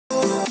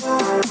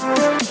Hello,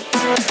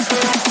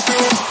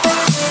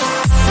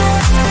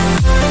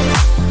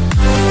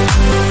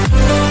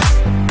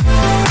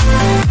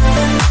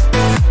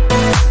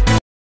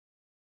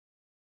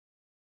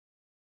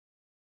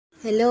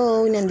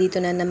 nandito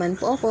na naman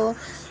po ako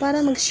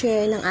para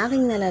mag-share ng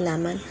aking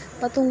nalalaman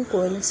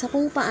patungkol sa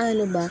kung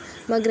paano ba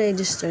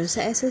mag-register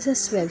sa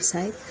SSS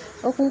website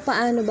o kung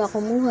paano ba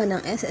kumuha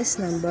ng SS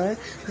number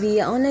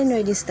via online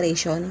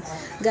registration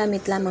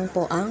gamit lamang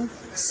po ang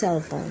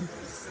cellphone.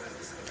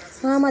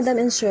 Mga madam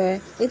and sir,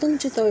 itong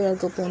tutorial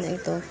ko po na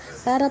ito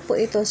para po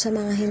ito sa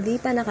mga hindi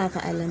pa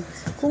nakakaalam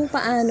kung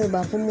paano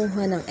ba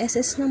kumuha ng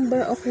SS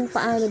number o kung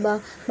paano ba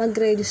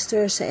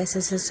mag-register sa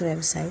SSS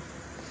website.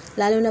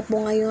 Lalo na po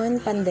ngayon,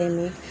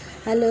 pandemic,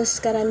 halos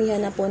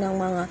karamihan na po ng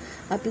mga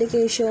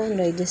application,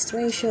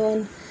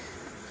 registration,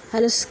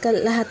 halos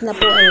lahat na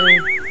po ay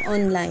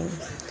online.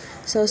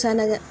 So,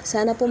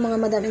 sana po mga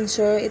madam and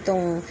sir,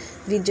 itong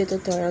video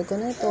tutorial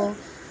ko na ito,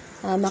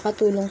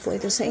 makatulong po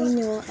ito sa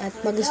inyo at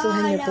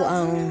magustuhan niyo po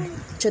ang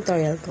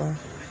tutorial ko.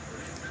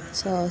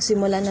 So,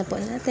 simulan na po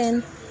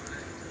natin.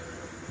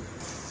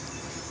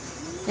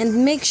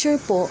 And make sure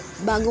po,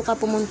 bago ka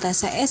pumunta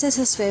sa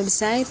SSS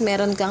website,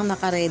 meron kang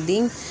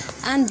nakareding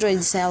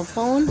Android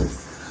cellphone,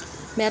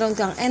 meron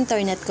kang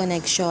internet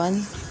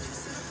connection,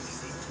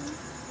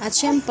 at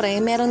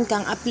syempre, meron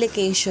kang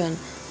application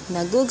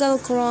na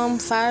Google Chrome,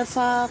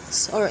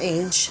 Firefox, or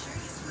Edge.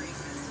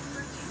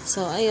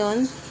 So,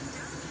 ayun.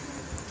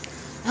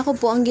 Ako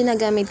po, ang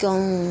ginagamit kong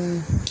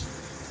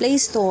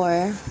Play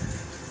Store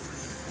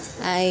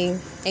ay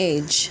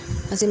Edge.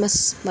 Kasi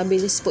mas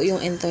mabilis po yung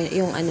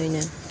ano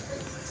niya.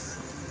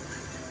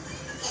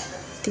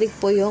 Click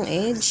po yung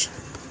Edge.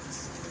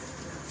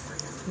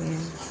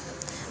 Ayan.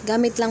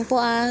 Gamit lang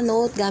po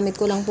note, gamit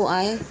ko lang po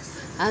ay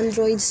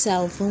Android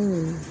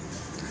cellphone.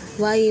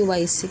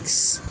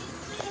 YY6.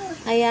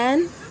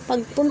 Ayan.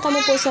 Pagpunta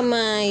mo po sa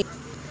may,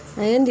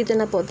 ayun, dito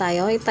na po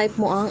tayo. I-type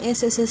mo ang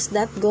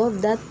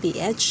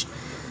sss.gov.ph.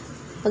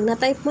 Pag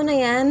na-type mo na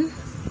yan,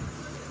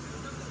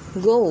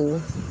 go.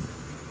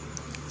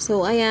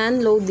 So, ayan,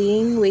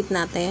 loading. Wait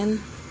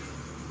natin.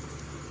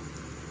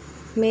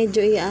 Medyo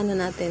iano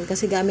natin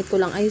kasi gamit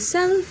ko lang ay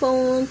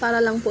cellphone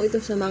para lang po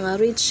ito sa mga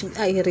rich,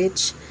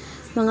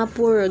 mga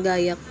poor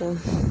gaya ko.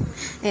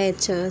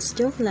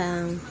 Joke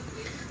lang.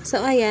 So,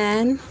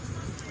 ayan.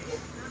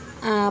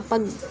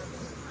 Pag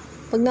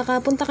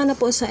nakapunta ka na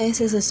po sa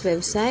SSS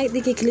website,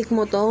 i-click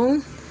mo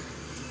tong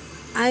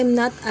I'm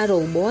not a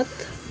robot.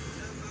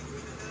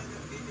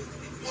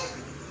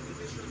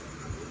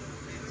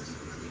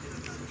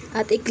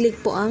 At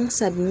i-click po ang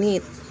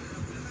submit.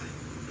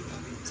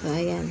 So,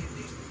 ayan.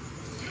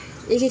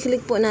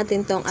 I-click po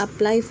natin tong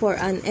apply for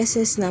an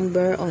SS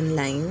number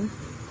online.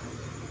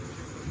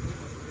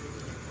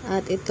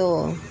 At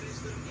ito,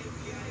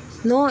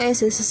 no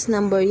SSS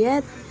number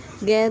yet,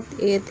 get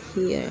it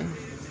here.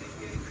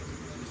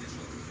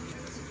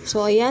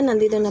 So, ayan,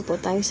 nandito na po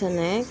tayo sa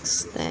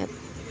next step.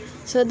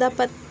 So,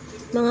 dapat,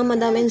 mga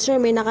madam and sir,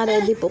 may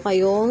naka-ready po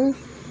kayong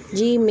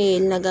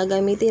Gmail na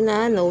gagamitin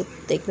na note.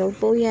 Take note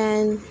po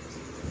yan.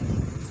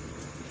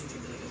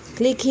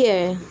 Click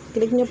here.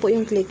 Click nyo po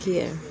yung click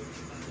here.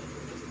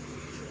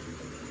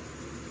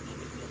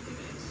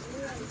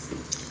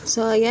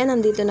 So, ayan,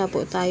 nandito na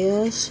po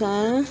tayo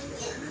sa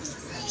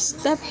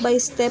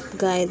step-by-step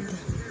guide.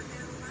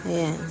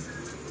 Ayan.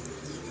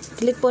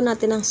 Click po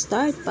natin ang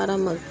start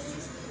para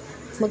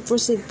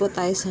mag-proceed po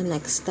tayo sa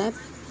next step.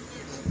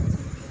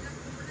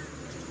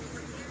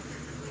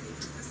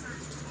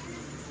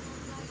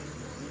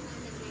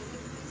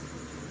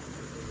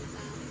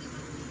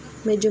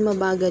 Medyo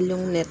mabagal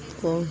yung net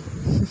ko.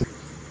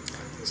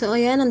 So,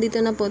 ayan,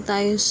 nandito na po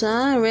tayo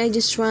sa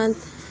registrant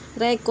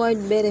record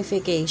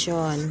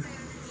verification.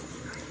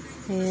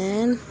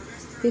 Ayan.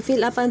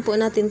 I-fill upan po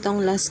natin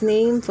tong last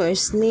name,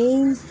 first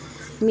name,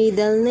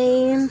 middle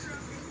name,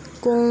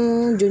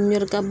 kung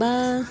junior ka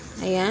ba.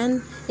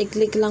 Ayan.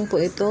 I-click lang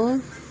po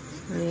ito.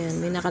 Ayan.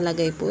 May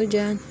nakalagay po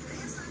dyan.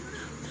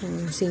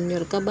 Kung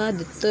senior ka ba,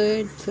 the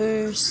third,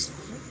 first.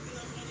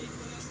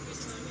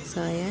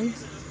 So, ayan.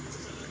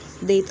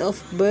 Date of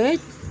birth.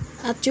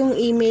 At yung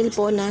email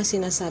po na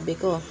sinasabi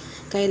ko.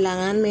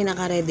 Kailangan may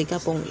nakaredy ka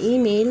pong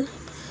email.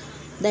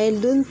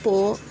 Dahil dun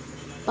po,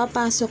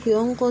 papasok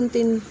yung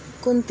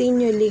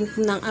continue link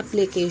ng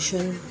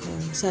application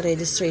sa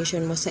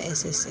registration mo sa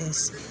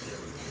SSS.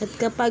 At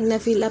kapag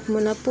na-fill up mo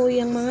na po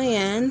yung mga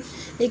yan,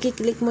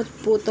 i-click mo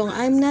po tong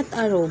I'm not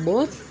a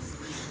robot.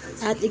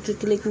 At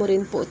i-click mo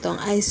rin po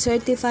tong I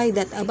certify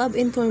that above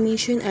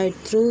information are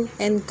true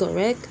and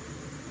correct.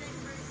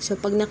 So,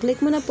 pag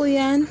na-click mo na po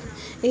yan,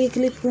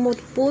 i-click mo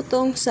po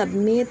tong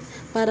submit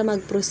para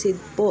mag-proceed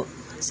po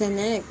sa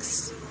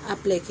next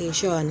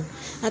application.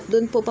 At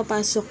doon po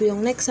papasok yung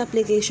next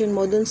application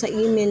mo doon sa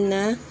email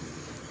na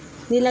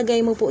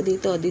nilagay mo po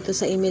dito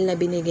sa email na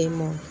binigay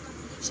mo.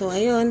 So,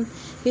 ayun,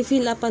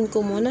 i-fill upan ko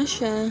muna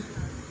siya.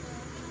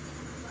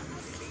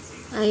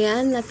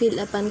 Ayan, na-fill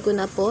upan ko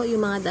na po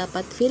yung mga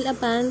dapat fill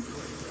upan.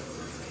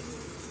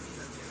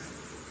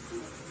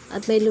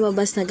 At may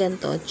lumabas na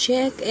ganito,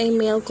 check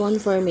email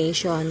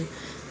confirmation.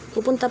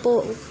 pupunta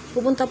po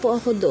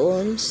ako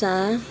doon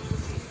sa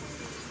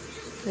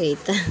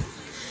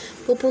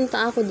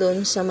pupunta ako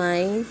doon sa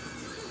may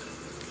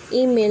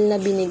email na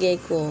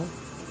binigay ko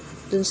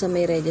doon sa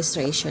may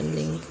registration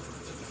link.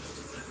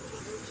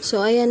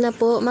 So, ayan na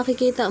po,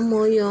 makikita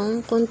mo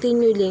yung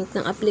continue link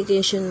ng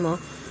application mo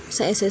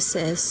sa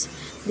SSS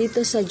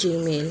dito sa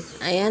Gmail.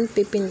 Ayan,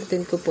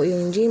 pipindutin ko po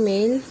yung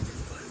Gmail.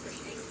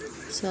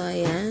 So,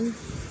 ayan.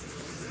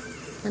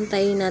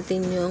 Antayin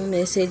natin yung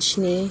message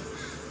ni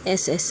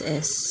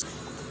SSS.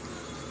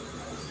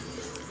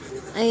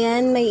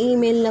 Ayan, may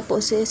email na po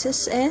si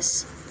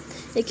SSS.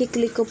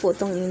 I-click ko po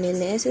itong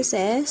email ni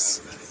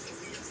SSS.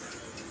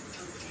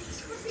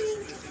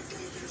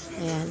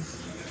 Ayan.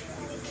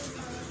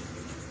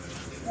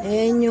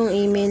 Ayan yung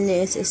email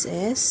ni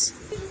SSS.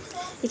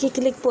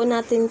 I-click po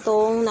natin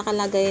tong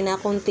nakalagay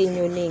na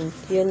continue link.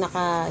 Yung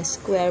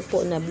naka-square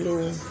po na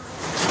blue.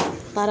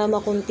 Para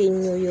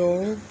ma-continue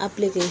yung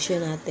application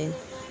natin.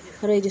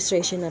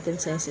 Registration natin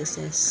sa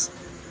SSS.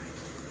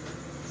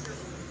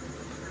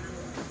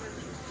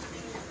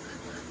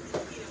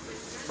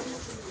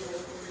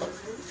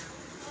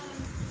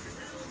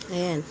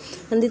 Ayan.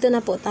 Nandito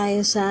na po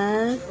tayo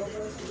sa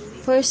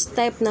first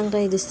step ng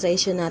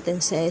registration natin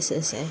sa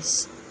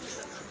SSS.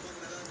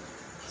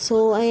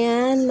 So,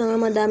 ayan, mga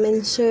madam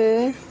and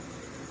sir.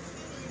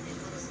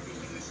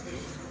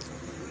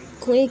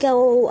 Kung ikaw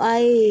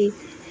ay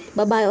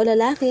babae o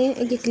lalaki,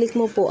 i-click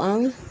mo po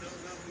ang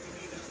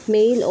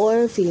male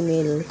or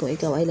female. Kung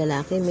ikaw ay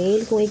lalaki,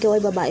 male. Kung ikaw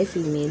ay babae,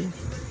 female.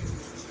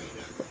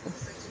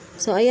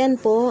 So, ayan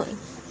po.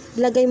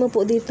 Ilagay mo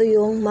po dito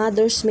yung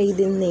mother's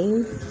maiden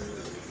name.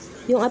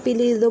 Yung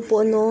apelido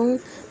po nung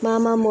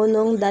mama mo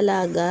nung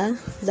dalaga.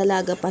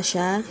 Dalaga pa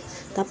siya.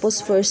 Tapos,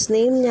 first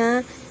name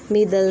niya,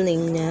 middle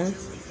name niya.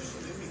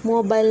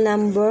 Mobile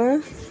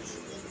number.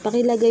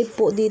 Pakilagay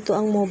po dito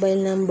ang mobile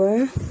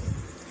number.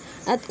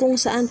 At kung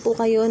saan po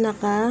kayo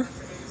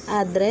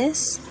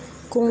naka-address.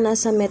 Kung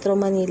nasa Metro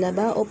Manila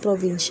ba o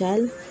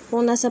provincial.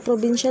 Kung nasa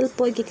provincial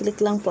po,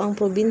 i-click lang po ang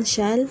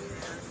provincial.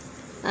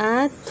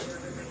 At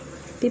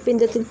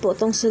pipindutin po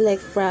itong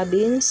select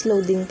province.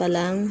 Loading pa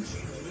lang.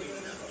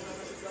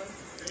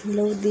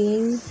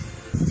 Loading.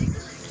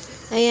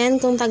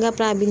 Ayan, kung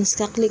taga-province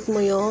ka, click mo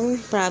yung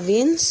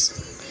province.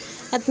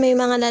 At may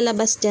mga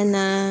lalabas dyan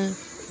na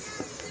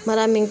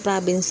maraming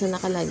province na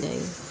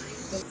nakalagay.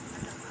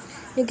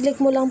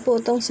 I-click mo lang po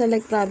itong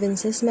select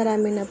provinces.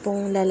 Marami na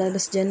pong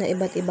lalabas dyan na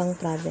iba't ibang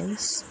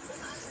province.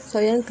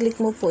 So, ayan,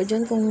 click mo po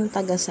dyan kung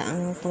taga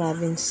saang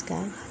province ka.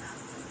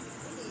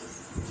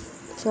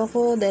 So,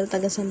 ako, dahil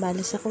taga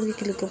Zambales ako,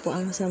 i-click ko po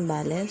ang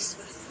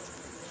Zambales.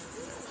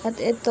 At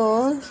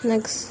ito,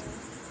 next,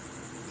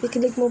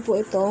 i-click mo po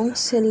itong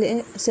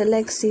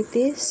select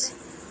cities.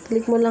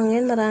 Click mo lang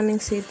yan, maraming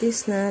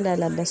cities na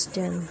lalabas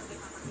dyan.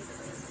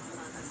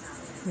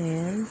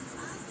 Ayan.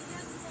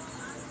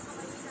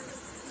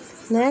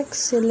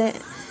 Next,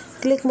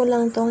 click mo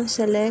lang tong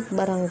select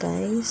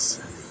barangays.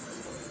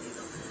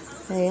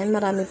 Ayan,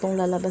 marami pong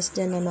lalabas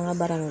dyan ng mga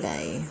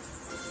barangay.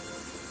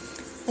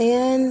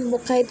 Ayan,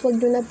 kahit wag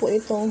nyo na po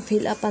itong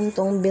fill upan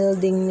tong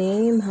building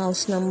name,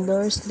 house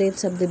number, street,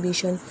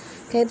 subdivision.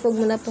 Kahit wag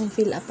mo na pong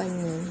fill upan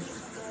yan.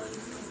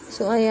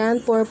 So,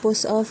 ayan,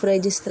 purpose of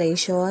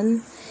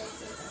registration.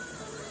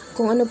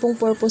 Kung ano pong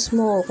purpose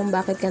mo, kung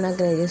bakit ka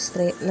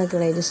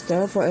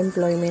nag-register for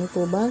employment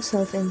po ba,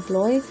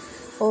 self-employed,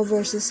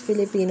 overseas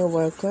Filipino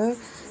worker,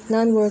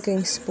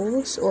 non-working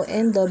spouse, o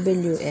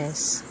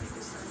NWS.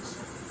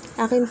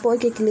 Akin po,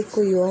 i-click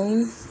ko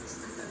yung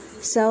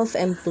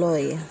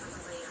self-employed.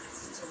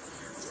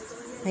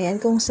 Ayan,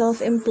 kung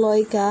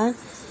self-employed ka,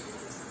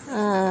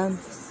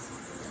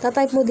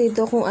 tatype mo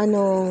dito kung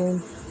anong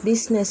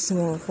business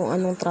mo, kung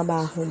anong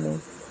trabaho mo,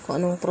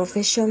 kung anong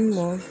profession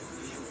mo.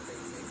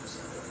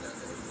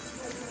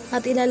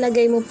 At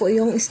ilalagay mo po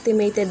yung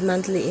estimated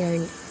monthly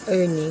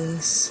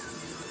earnings.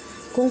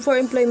 Kung for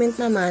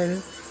employment naman,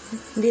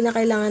 hindi na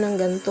kailangan ng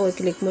ganito.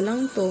 I-click mo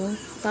lang to.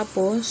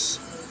 Tapos,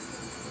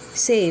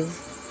 save.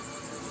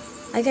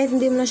 Ay, kahit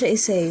hindi mo na siya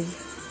i-save.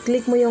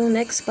 Click mo yung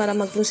next para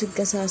mag-proceed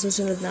ka sa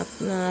susunod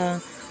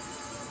na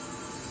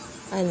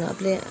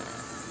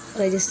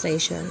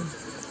registration.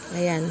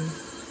 Ayan.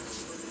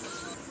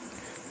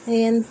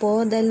 Ayan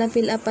po. Dahil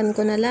na-fill upan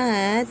ko na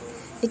lahat,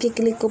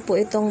 i-click ko po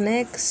itong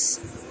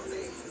next.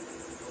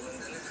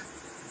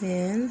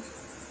 Ayan.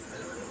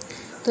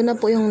 Ito na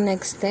po yung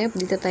next step.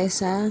 Dito tayo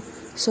sa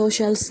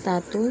social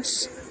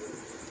status.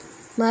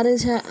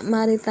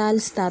 Marital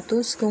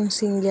status. Kung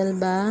single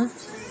ba.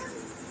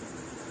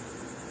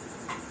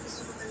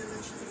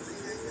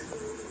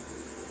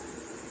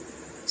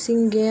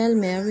 Single,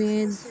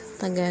 married,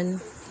 tagal.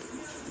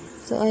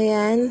 So,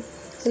 ayan.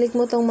 Click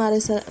mo tong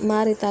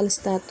marital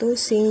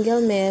status.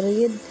 Single,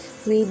 married,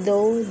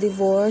 widow,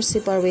 divorce,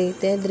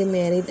 separated,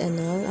 remarried,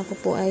 ano. Ako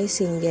po ay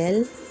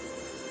single.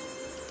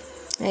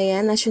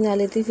 Ayan,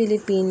 nationality,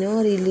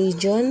 Filipino,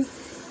 religion.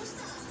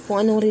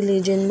 Kung anong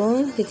religion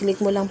mo, i-click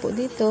mo lang po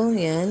dito.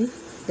 Ayan.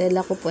 Dahil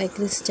ako po ay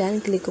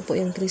Christian, click ko po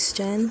yung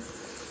Christian.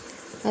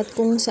 At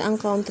kung saang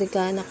country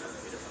ka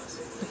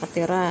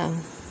nakatira.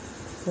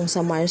 Kung sa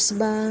Mars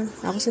ba.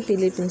 Ako sa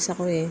Philippines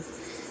ako eh.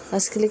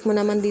 Tapos click mo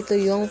naman dito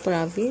yung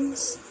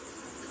province.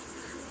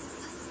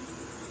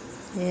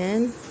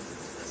 Ayan.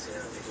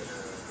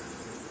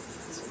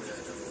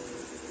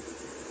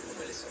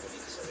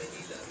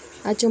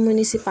 At yung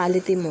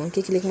municipality mo,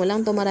 kiklik mo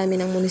lang to, marami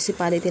ng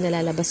municipality na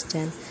lalabas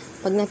dyan.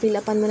 Pag na-fill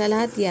upan mo na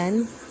lahat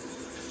yan,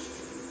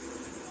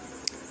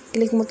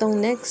 click mo tong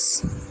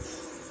next.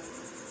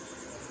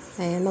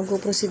 Ayan,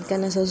 mag-proceed ka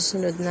na sa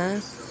susunod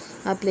na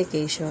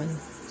application.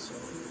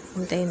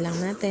 Hintayin lang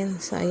natin.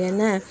 So, ayan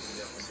na.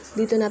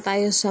 Dito na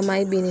tayo sa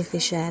my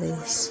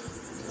beneficiaries.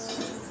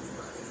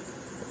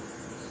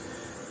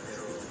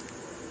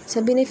 Sa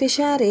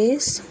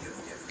beneficiaries,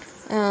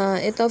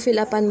 ito, fill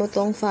upan mo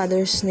tong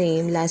father's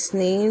name, last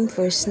name,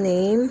 first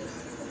name,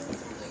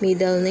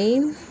 middle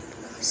name,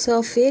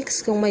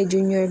 suffix, kung may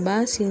junior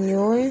ba,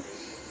 senior,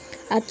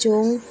 at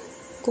yung,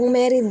 kung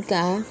married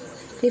ka,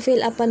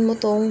 i-fill upan mo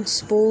tong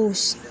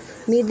spouse,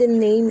 middle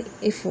name,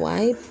 if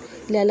wife,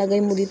 ilalagay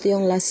mo dito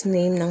yung last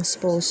name ng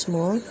spouse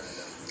mo,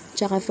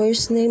 tsaka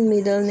first name,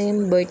 middle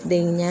name,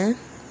 birthday niya,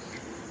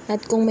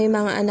 at kung may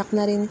mga anak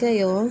na rin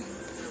kayo,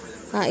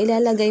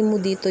 ilalagay mo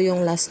dito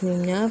yung last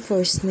name niya,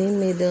 first name,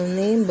 middle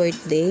name,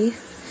 birthday.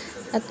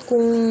 At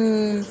kung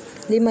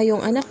 5 yung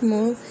anak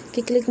mo,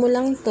 kiklik mo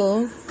lang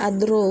to, add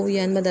row,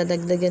 yan,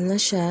 madadagdagan na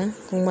siya.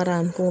 Kung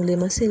 5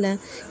 sila,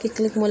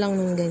 kiklik mo lang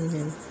ng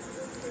ganyan.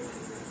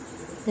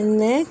 And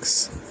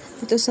next,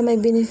 ito sa may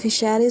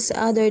beneficiaries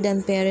other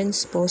than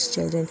parents, spouse,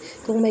 children.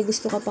 Kung may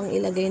gusto ka pang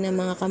ilagay na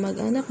mga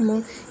kamag-anak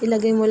mo,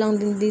 ilagay mo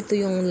lang din dito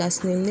yung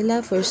last name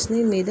nila, first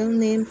name, middle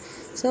name.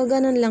 So,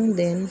 ganun lang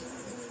din.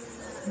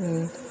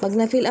 Pag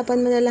na-fill upan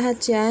mo na lahat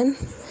yan,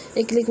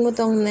 i-click mo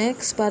tong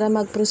next para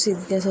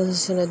mag-proceed ka sa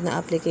susunod na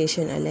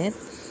application ulit.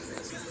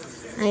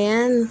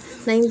 Ayan,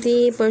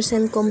 90%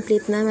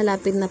 complete na.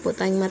 Malapit na po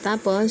tayong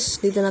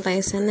matapos. Dito na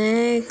tayo sa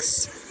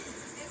next.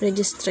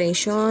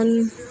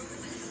 Registration.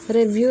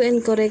 Review and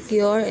correct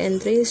your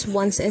entries.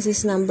 Once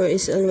SS number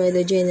is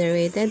already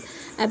generated,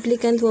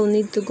 applicant will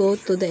need to go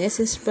to the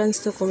SS branch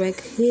to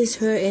correct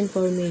his/her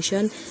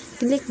information.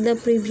 Click the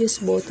previous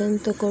button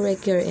to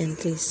correct your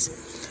entries.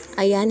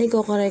 Ayan,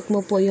 i-correct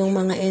mo po yung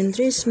mga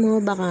entries mo.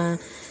 Baka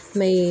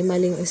may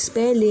maling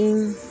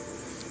spelling.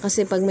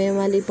 Kasi pag may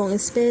mali pong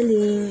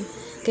spelling,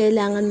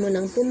 kailangan mo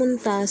nang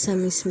pumunta sa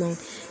mismong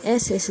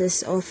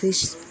SSS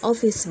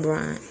office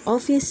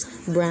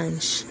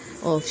branch.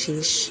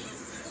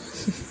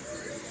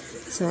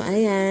 So,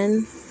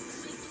 ayan.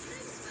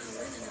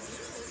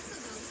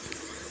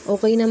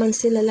 Okay naman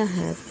sila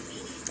lahat.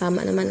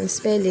 Tama naman ang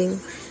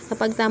spelling.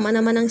 Kapag tama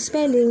naman ang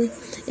spelling,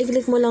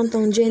 i-click mo lang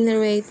tong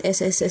generate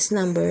SSS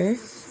number.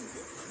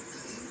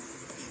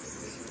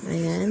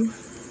 Ayan.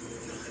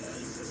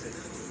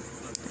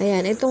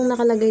 Ayan, itong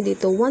nakalagay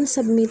dito, once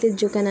submitted,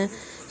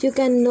 you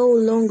can no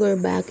longer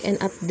back and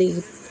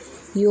update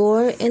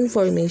your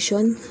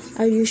information.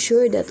 Are you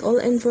sure that all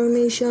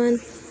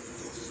information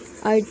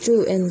are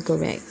true and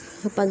correct?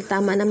 Kapag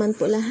tama naman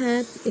po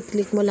lahat,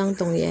 i-click mo lang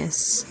tong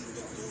yes.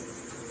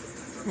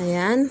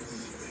 Ayan.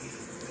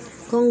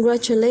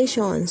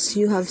 Congratulations,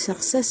 you have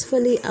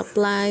successfully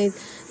applied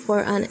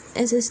for an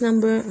SS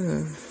number.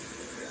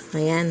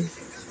 Ayan.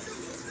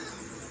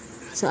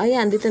 So,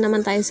 ayan, dito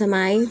naman tayo sa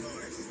may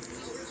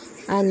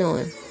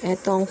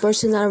etong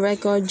personal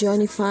record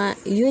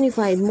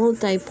unified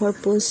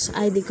multi-purpose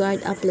ID card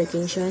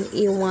application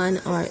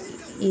E1 or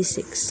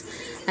E6.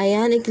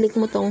 Ayan, i-click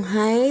mo tong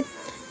height,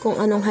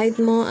 kung anong height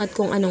mo at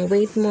kung anong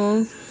weight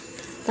mo.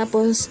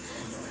 Tapos,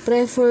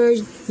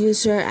 preferred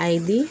user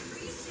ID.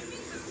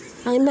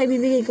 Ang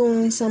maibibigay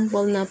kong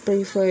sample na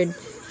preferred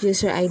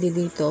user ID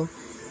dito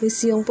is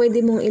yung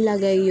pwede mong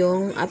ilagay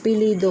yung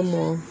apelido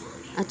mo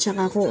at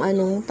saka kung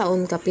anong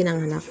taon ka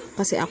pinanganak.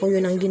 Kasi ako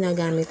yun ang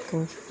ginagamit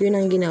ko. Yun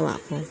ang ginawa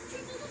ko.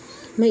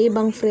 May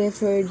ibang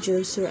preferred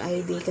user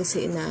ID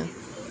kasi na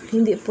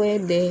hindi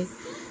pwede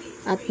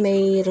at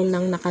mayroon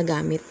nang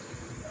nakagamit.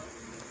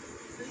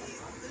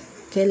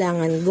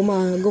 Kailangan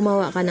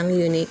gumawa ka ng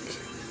unique.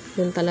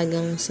 Yun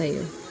talagang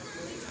sa'yo.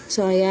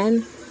 So,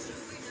 ayan.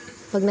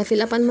 Pag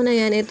na-fill upan mo na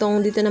yan,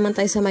 itong dito naman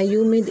tayo sa my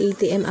umid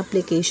ATM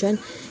application,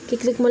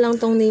 kiklik mo lang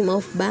tong name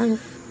of bank.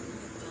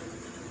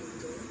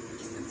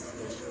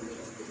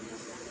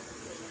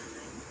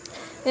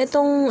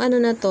 Itong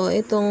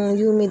itong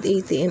umid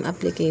ATM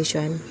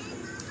application,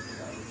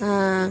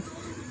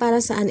 para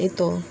saan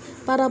ito?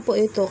 Para po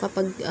ito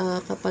kapag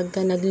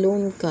ka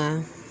nag-loan ka,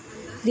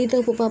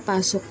 dito po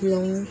papasok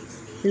yung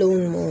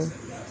loan mo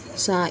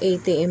sa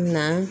ATM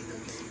na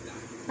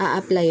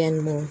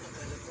a-applyan mo.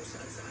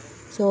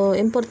 So,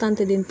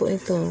 importante din po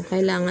ito.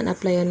 Kailangan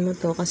applyan mo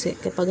to kasi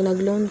kapag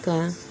nag-loan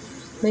ka,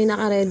 may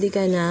naka-ready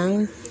ka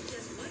ng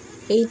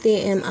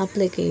ATM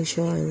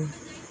application.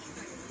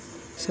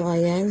 So,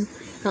 ayan.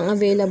 Ang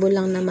available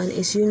lang naman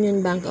is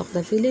Union Bank of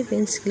the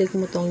Philippines. Click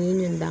mo tong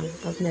Union Bank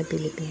of the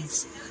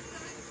Philippines.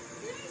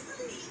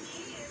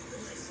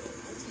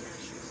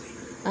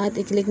 At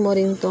i-click mo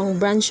rin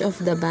tong branch of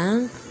the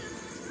bank.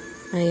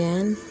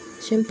 Ayan.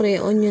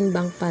 Siyempre, Union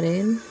Bank pa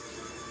rin.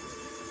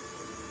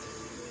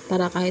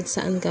 para kahit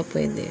saan ka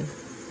pwede.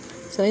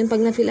 So, ayun,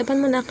 pag na-fill upan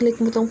mo na, click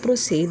mo tong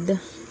proceed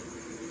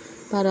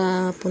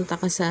para punta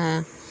ka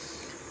sa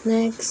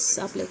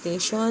next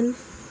application.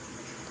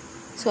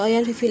 So,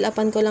 ayan, fill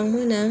upan ko lang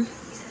muna.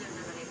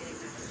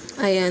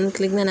 Ayan,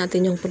 click na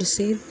natin yung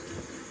proceed.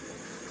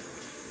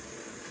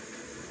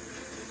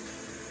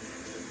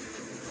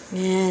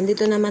 Ayan,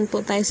 dito naman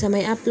po tayo sa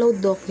may upload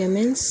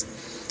documents.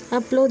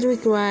 Upload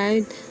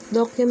required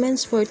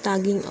documents for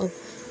tagging of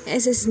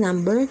SS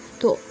number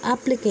to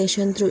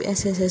application through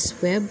SSS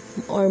web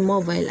or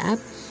mobile app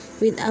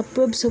with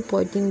approved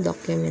supporting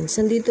documents.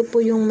 Nandito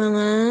po yung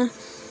mga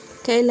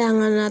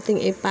kailangan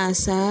nating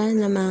ipasa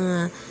na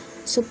mga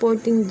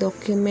supporting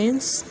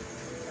documents.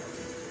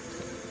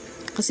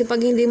 Kasi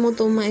pag hindi mo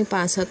ito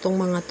maipasa, itong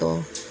mga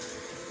to,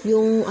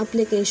 yung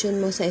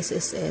application mo sa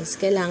SSS,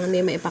 kailangan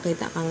may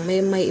maipakita kang, may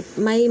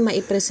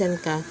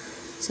maipresent ka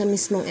sa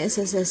mismong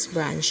SSS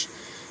branch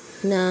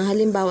na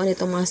halimbawa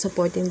nitong mga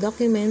supporting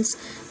documents,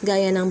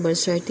 gaya ng birth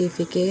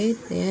certificate,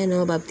 ayan,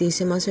 no,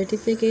 baptismal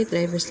certificate,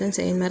 driver's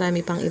license, ayan,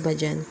 marami pang iba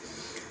dyan.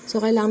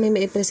 So, kailangan may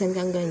maipresent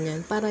kang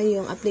ganyan para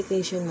yung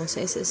application mo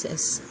sa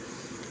SSS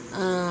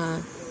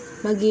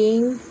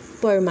maging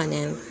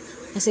permanent.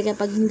 Kasi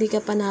kapag hindi ka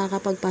pa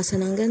nakakapagpasa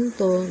ng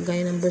ganito,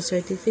 gaya ng birth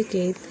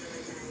certificate,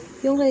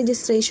 yung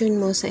registration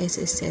mo sa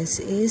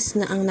SSS is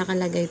na ang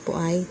nakalagay po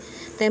ay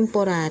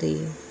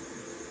temporary.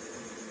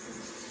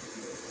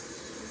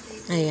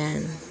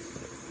 Ayan.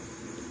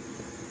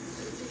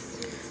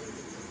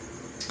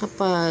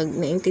 Kapag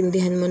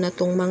naintindihan mo na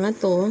tong mga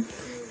to,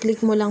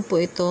 click mo lang po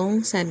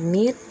itong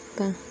submit.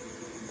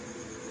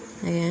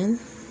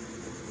 Ayan.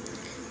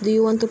 Do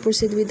you want to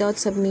proceed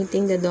without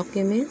submitting the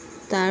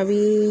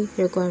documentary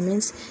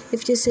requirements?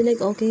 If you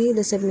select okay,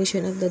 the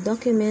submission of the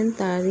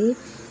documentary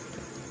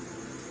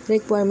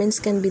requirements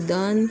can be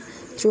done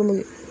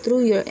through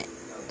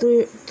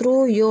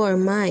your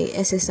My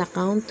SS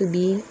account to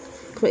be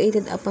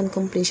created upon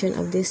completion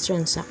of this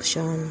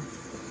transaction.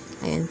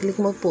 Ayan, click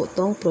mo po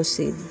tong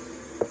proceed.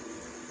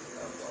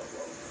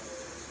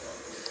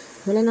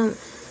 Wala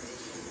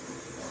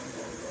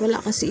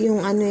kasi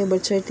yung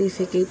birth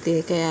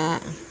certificate kaya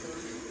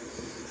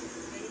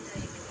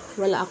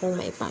wala akong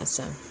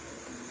maipasa.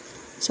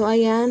 So,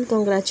 ayan,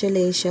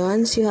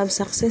 congratulations. You have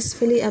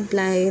successfully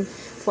applied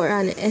for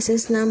an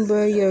SS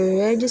number. Your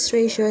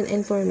registration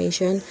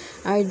information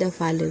are the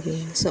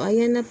following. So,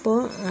 ayan na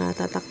po.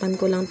 Tatakpan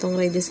ko lang tong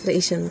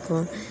registration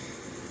ko.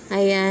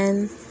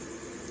 Ayan.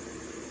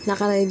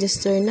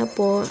 Naka-register na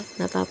po.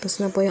 Natapos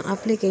na po yung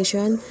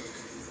application.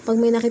 Pag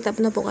may nakita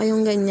na po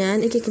kayong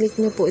ganyan, i-click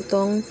nyo po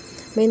itong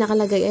may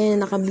nakalagay. Ayan,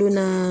 naka-blue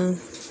na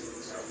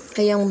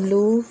kayang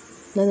blue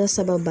na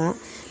nasa baba.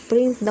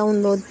 Print,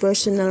 download,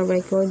 personal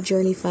record,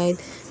 unified,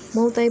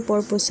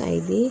 multi-purpose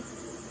ID.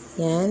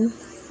 Yan.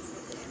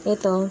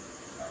 Ito.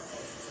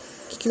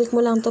 I-click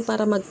mo lang to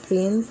para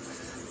mag-print.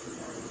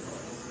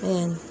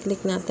 Ayan.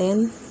 Click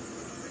natin.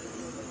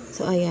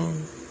 So,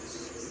 ayan.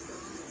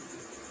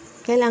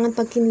 Kailangan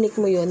pag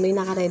kinlik mo yun, may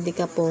nakaready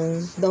ka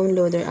pong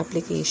downloader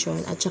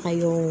application at saka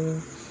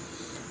yung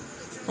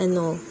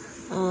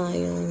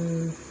yung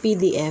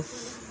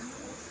PDF.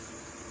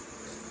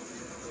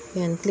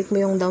 Ayan. Click mo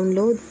yung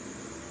download.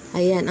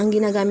 Ayan, ang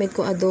ginagamit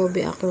ko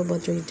Adobe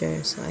Acrobat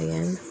Reader. So,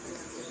 ayan.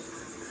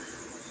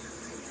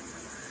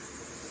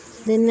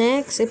 Then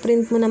next,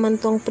 i-print mo naman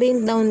tong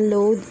print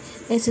download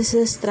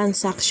SSS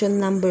transaction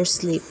number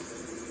slip.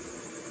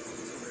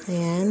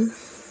 Ayan.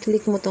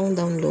 Click mo tong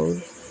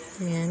download.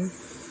 Ayan.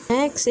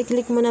 Next,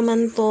 i-click mo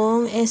naman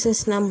tong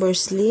SS number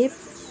slip.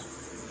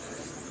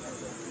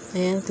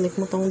 Ayan, click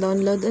mo tong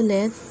download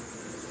ulit.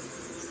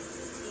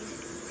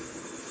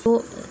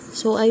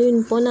 So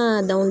ayun po,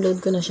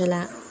 na-download ko na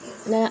siya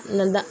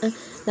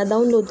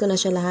na-download ko na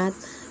siya lahat.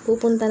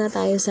 Pupunta na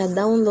tayo sa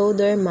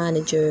downloader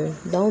manager.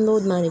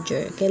 Download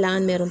manager.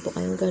 Kailangan meron po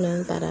kayong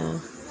ganun para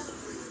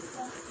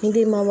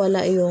hindi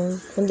mawala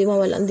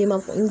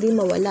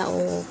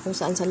o kung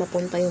saan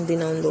mapunta yung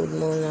dinownload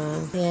mo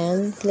na.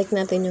 Ayan, click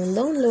natin yung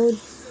download.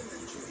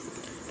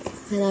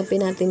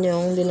 Hanapin natin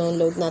yung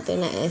dinownload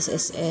natin na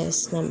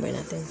SSS number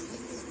natin.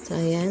 So,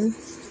 ayan.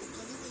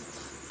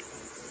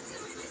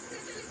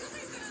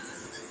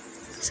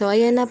 So,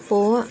 ayan na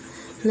po.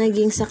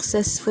 Naging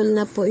successful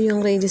na po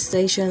yung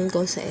registration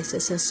ko sa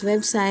SSS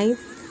website.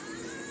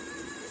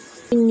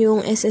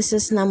 Yung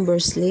SSS number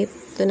slip.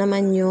 Ito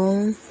naman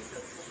yung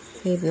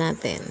wait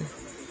natin.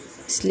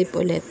 Slip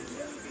ulit.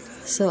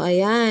 So,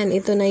 ayan.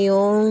 Ito na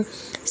yung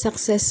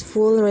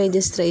successful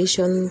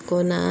registration ko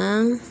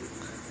ng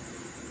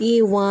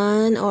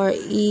E1 or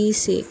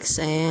E6.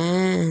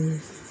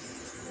 Ayan.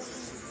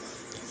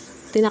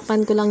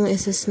 Tinakpan ko lang yung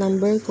SSS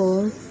number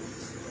ko.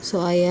 So,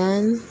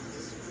 ayan.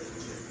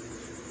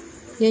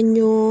 Yan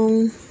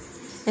yung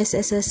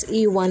SSS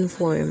E1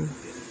 form.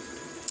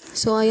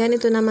 So, ayan,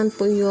 ito naman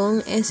po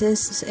yung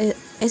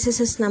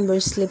SSS number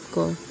slip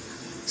ko.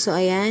 So,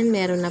 ayan,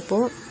 meron na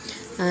po.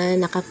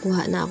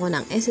 Nakakuha na ako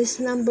ng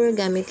SSS number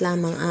gamit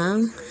lamang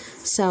ang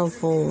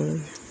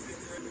cellphone.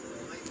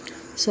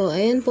 So,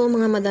 ayan po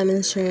mga madam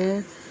and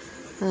sir.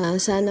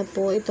 Sana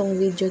po itong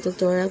video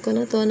tutorial ko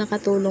na to,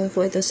 nakatulong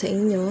po ito sa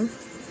inyo.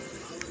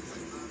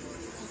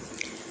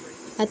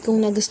 At kung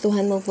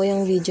nagustuhan mo po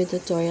yung video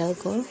tutorial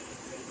ko,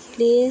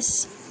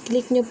 please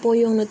click nyo po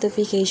yung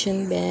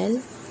notification bell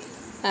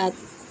at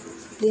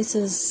please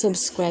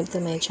subscribe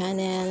to my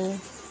channel.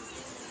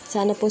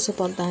 Sana po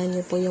supportahan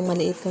nyo po yung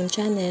maliit kong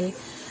channel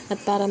at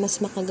para mas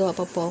makagawa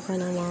pa po ako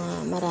ng mga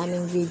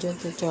maraming video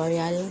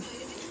tutorial.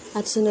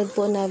 At sunod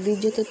po na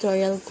video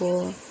tutorial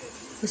ko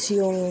is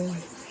yung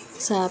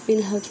sa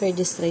PhilHealth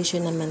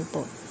registration naman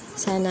po.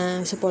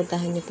 Sana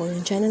supportahan nyo po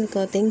yung channel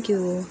ko. Thank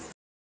you!